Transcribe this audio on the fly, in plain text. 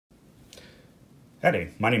Howdy,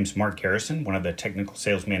 my name is Mark Harrison, one of the technical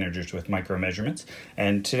sales managers with Micro Measurements,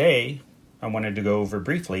 and today I wanted to go over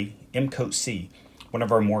briefly M-Coat C, one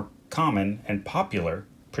of our more common and popular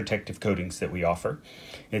protective coatings that we offer.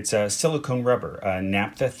 It's a silicone rubber, a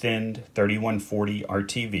naphtha-thinned 3140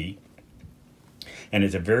 RTV, and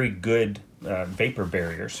it's a very good vapor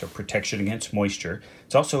barrier, so protection against moisture.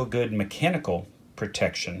 It's also a good mechanical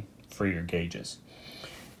protection for your gauges.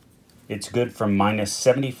 It's good from minus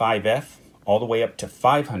 75F all the way up to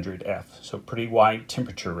 500F, so pretty wide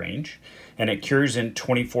temperature range, and it cures in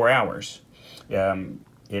 24 hours.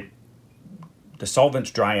 The solvents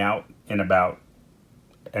dry out in about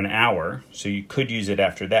an hour, so you could use it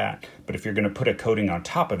after that, but if you're going to put a coating on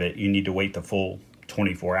top of it, you need to wait the full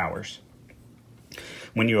 24 hours.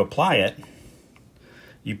 When you apply it,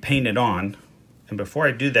 you paint it on, and before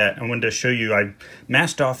I do that, I wanted to show you, I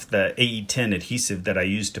masked off the AE10 adhesive that I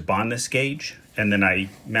used to bond this gauge, and then I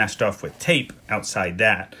masked off with tape outside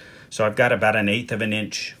that. So I've got about 1/8 of an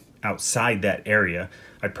inch outside that area.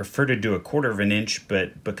 I prefer to do 1/4 of an inch,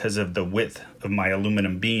 but because of the width of my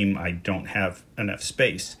aluminum beam, I don't have enough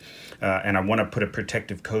space. And I want to put a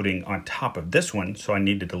protective coating on top of this one, so I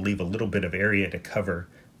needed to leave a little bit of area to cover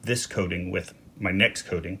this coating with my next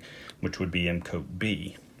coating, which would be M-Coat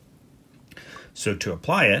B. So to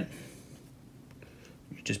apply it,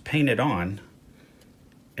 you just paint it on,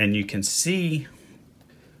 and you can see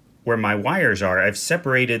where my wires are. I've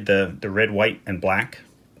separated the red, white, and black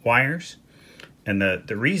wires. And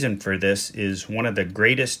the reason for this is one of the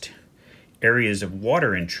greatest areas of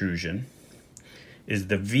water intrusion is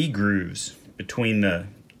the V-grooves between the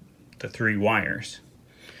three wires.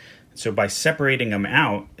 So by separating them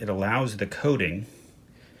out, it allows the coating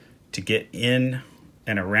to get in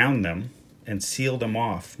and around them and seal them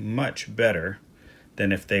off much better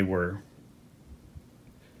than if they were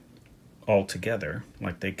all together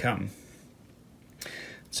like they come.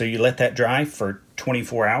 So you let that dry for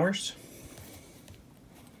 24 hours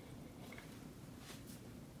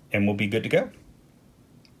and we'll be good to go.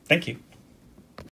 Thank you.